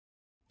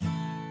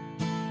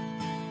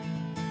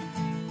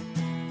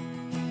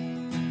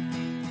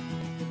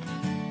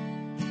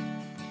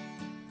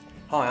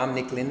Hi, I'm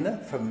Nick Linder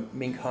from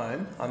Mink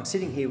Home. I'm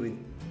sitting here with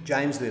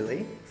James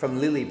Lilly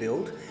from Lilly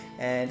Build,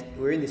 and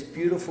we're in this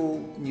beautiful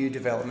new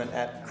development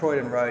at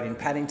Croydon Road in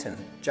Paddington.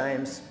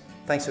 James,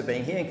 thanks for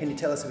being here, and can you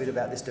tell us a bit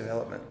about this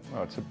development?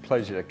 Well, it's a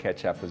pleasure to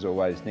catch up as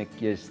always, Nick.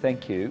 Yes,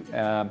 thank you.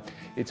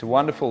 It's a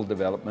wonderful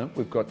development.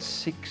 We've got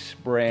 6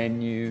 brand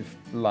new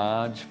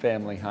large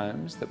family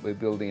homes that we're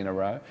building in a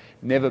row.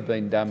 Never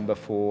been done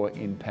before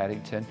in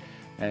Paddington,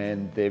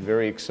 and they're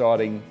very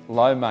exciting,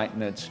 low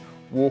maintenance.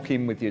 Walk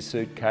in with your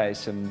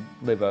suitcase and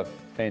live a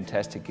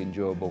fantastic,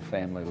 enjoyable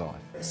family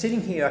life. Sitting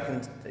here,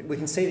 we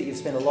can see that you've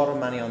spent a lot of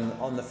money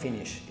on the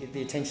finish.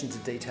 The attention to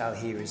detail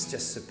here is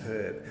just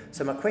superb.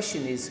 So my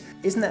question is,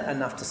 isn't that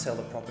enough to sell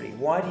the property?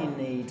 Why do you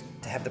need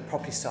to have the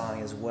property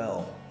styling as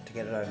well to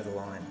get it over the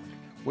line?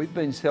 We've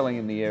been selling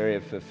in the area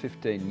for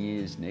 15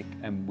 years, Nick,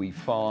 and we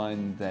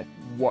find that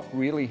what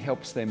really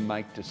helps them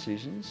make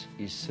decisions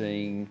is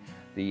seeing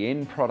the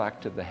end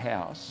product of the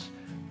house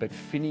but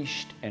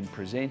finished and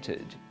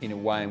presented in a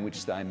way in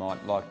which they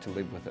might like to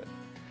live with it.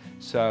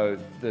 So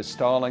the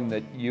styling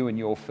that you and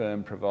your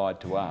firm provide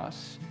to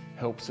us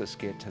helps us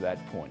get to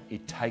that point.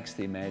 It takes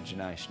the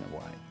imagination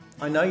away.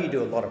 I know you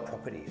do a lot of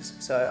properties,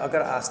 so I've got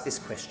to ask this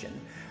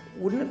question.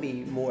 Wouldn't it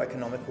be more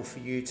economical for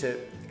you to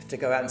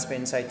go out and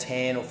spend, say,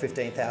 $10,000 or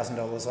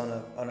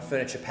 $15,000 on a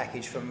furniture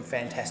package from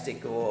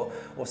Fantastic or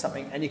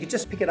something, and you could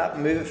just pick it up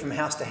and move it from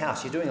house to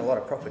house? You're doing a lot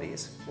of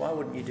properties. Why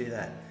wouldn't you do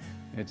that?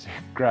 It's a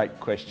great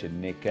question,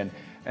 Nick.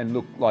 And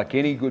look, like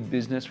any good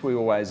business, we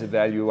always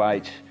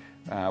evaluate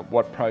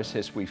what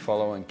process we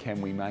follow and can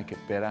we make it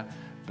better.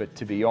 But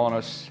to be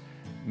honest,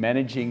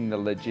 managing the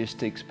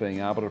logistics,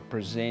 being able to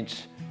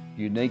present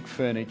unique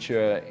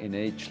furniture in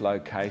each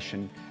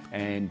location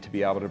and to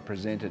be able to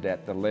present it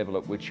at the level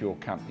at which your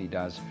company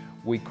does,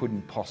 we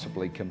couldn't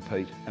possibly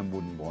compete and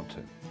wouldn't want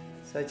to.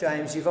 So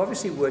James, you've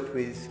obviously worked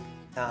with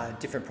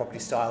different property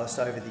stylists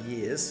over the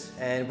years,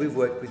 and we've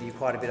worked with you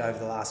quite a bit over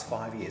the last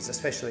 5 years,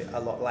 especially a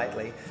lot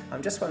lately.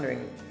 I'm just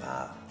wondering,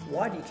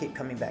 why do you keep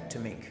coming back to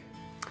Mink?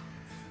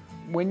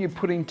 When you're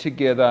putting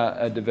together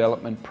a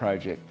development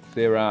project,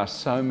 there are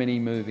so many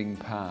moving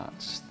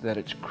parts that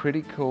it's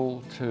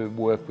critical to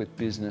work with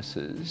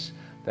businesses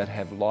that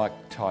have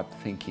like-type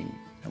thinking.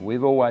 And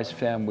we've always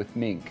found with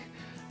Mink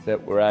that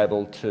we're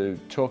able to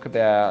talk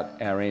about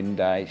our end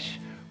date,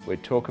 we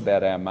talk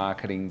about our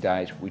marketing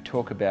date, we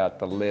talk about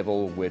the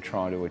level we're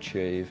trying to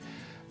achieve,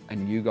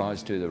 and you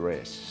guys do the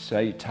rest. So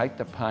you take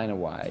the pain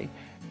away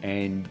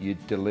and you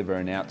deliver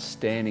an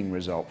outstanding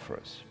result for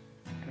us.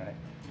 Great,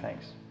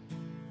 thanks.